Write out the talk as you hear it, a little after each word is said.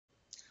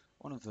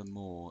One of the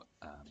more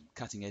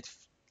cutting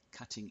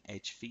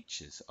edge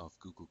features of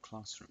Google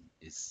Classroom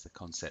is the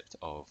concept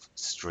of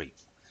stream.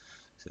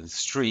 So the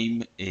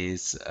stream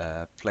is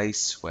a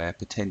place where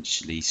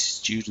potentially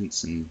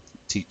students and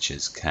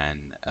teachers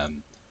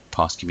can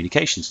pass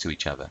communications to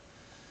each other.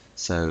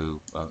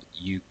 So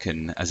you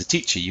can, as a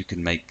teacher, you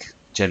can make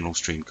general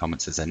stream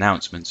comments as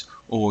announcements,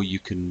 or you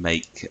can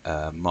make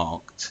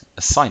marked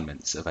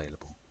assignments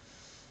available.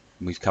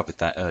 And we've covered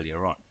that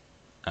earlier on.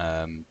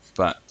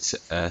 But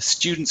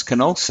students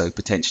can also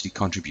potentially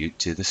contribute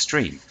to the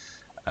stream.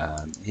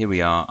 Here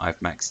we are.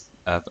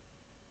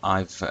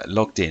 I've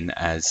logged in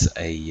as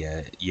a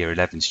Year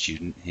 11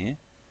 student here,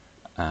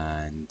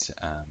 and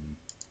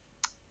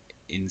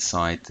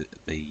inside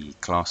the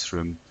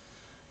classroom,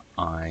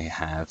 I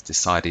have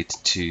decided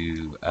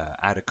to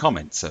add a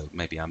comment. So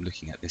maybe I'm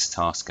looking at this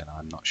task and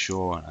I'm not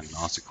sure, and I'm going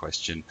to ask a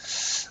question.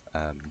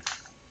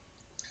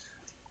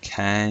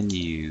 Can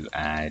you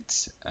add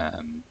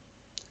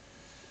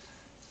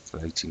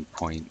floating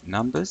point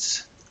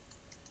numbers?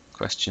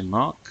 Question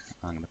mark.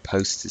 I'm going to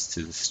post this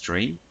to the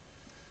stream.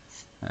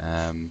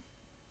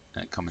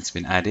 That comment's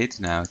been added.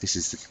 Now this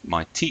is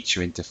my teacher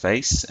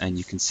interface, and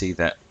you can see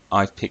that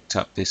I've picked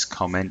up this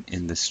comment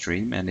in the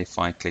stream, and if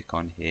I click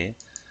on here,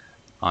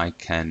 I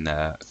can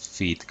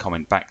feed the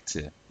comment back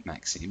to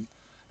Maxim.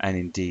 And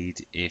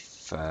indeed,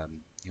 if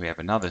here we have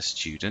another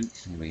student,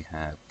 here we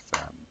have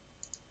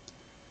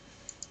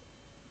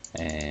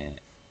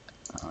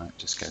I'll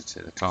just go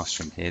to the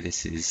classroom here.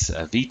 This is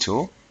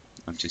Vitor.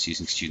 I'm just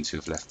using students who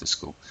have left the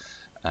school.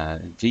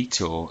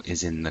 Vitor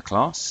is in the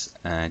class,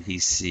 and he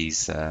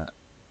sees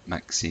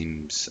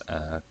Maxim's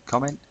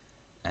comment,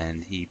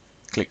 and he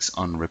clicks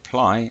on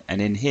reply,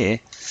 and in here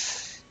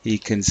he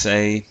can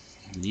say,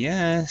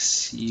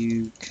 yes,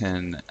 you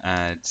can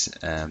add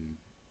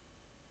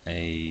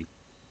a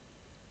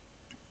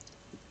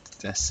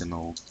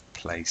decimal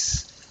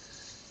place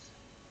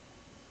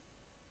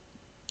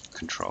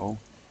control,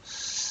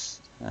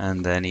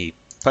 and then he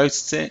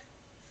posts it,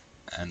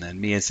 and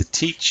then me as a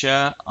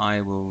teacher,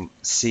 I will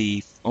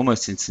see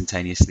almost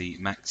instantaneously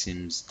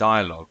Maxim's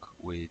dialogue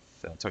with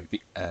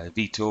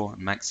Vitor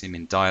and Maxim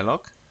in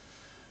dialogue.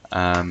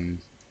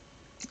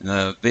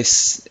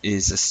 This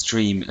is a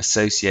stream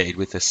associated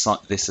with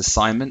this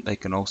assignment. They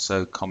can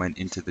also comment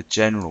into the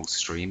general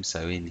stream.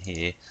 So in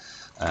here,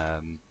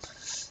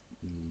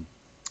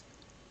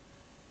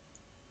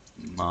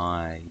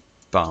 my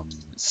bum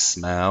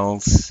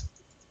smells.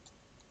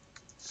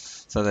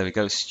 So there we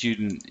go.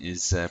 Student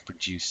is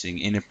producing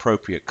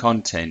inappropriate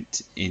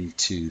content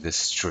into the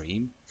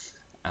stream,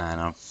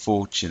 and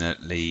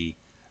unfortunately,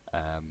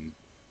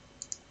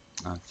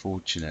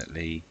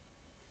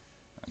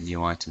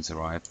 new items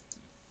arrive.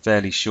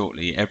 Fairly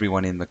shortly,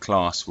 everyone in the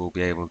class will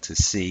be able to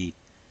see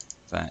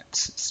that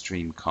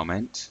stream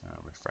comment.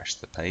 I'll refresh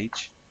the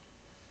page.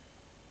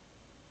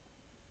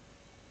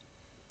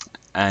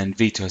 And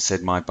Vito has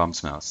said, my bum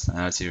smells.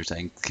 That's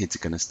irritating. Kids are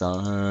going to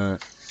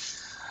start,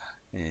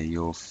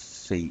 your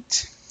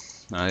feet.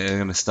 They're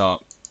going to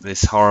start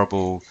this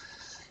horrible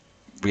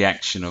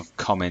reaction of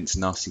comments,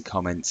 nasty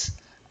comments.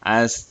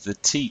 As the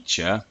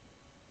teacher,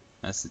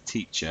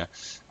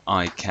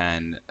 I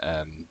can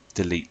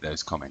delete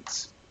those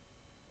comments.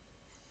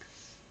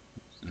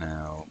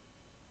 Now,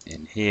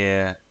 in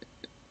here,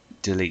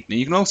 delete. Now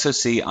you can also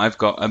see I've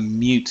got a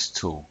mute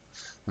tool.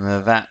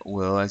 Now that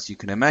will, as you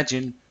can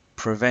imagine,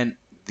 prevent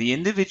the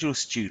individual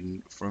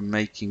student from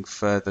making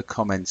further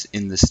comments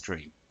in the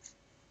stream.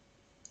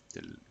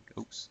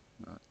 Oops.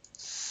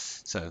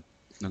 So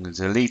I'm going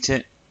to delete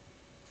it.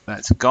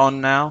 That's gone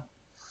now.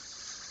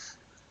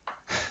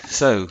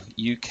 So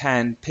you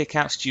can pick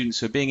out students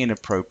who are being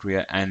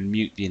inappropriate and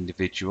mute the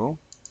individual,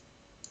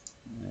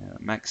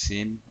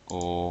 Maxim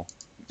or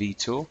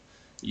Vitor.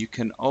 You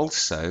can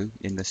also,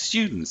 in the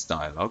students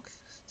dialog,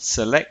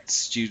 select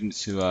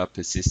students who are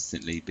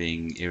persistently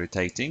being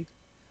irritating,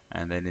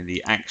 and then in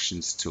the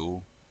actions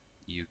tool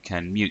you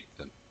can mute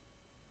them.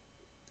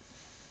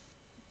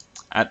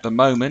 At the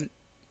moment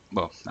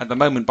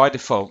by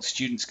default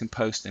students can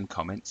post and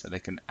comment, so they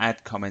can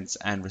add comments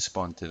and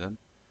respond to them.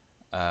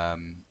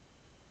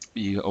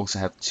 You also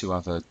have two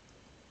other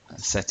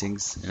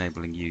settings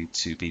enabling you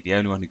to be the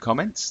only one who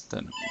comments,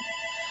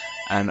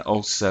 and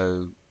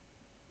also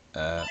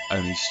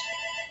only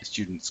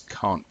students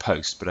can't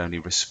post but only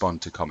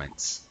respond to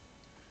comments.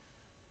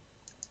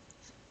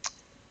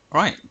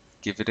 Right,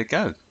 give it a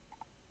go.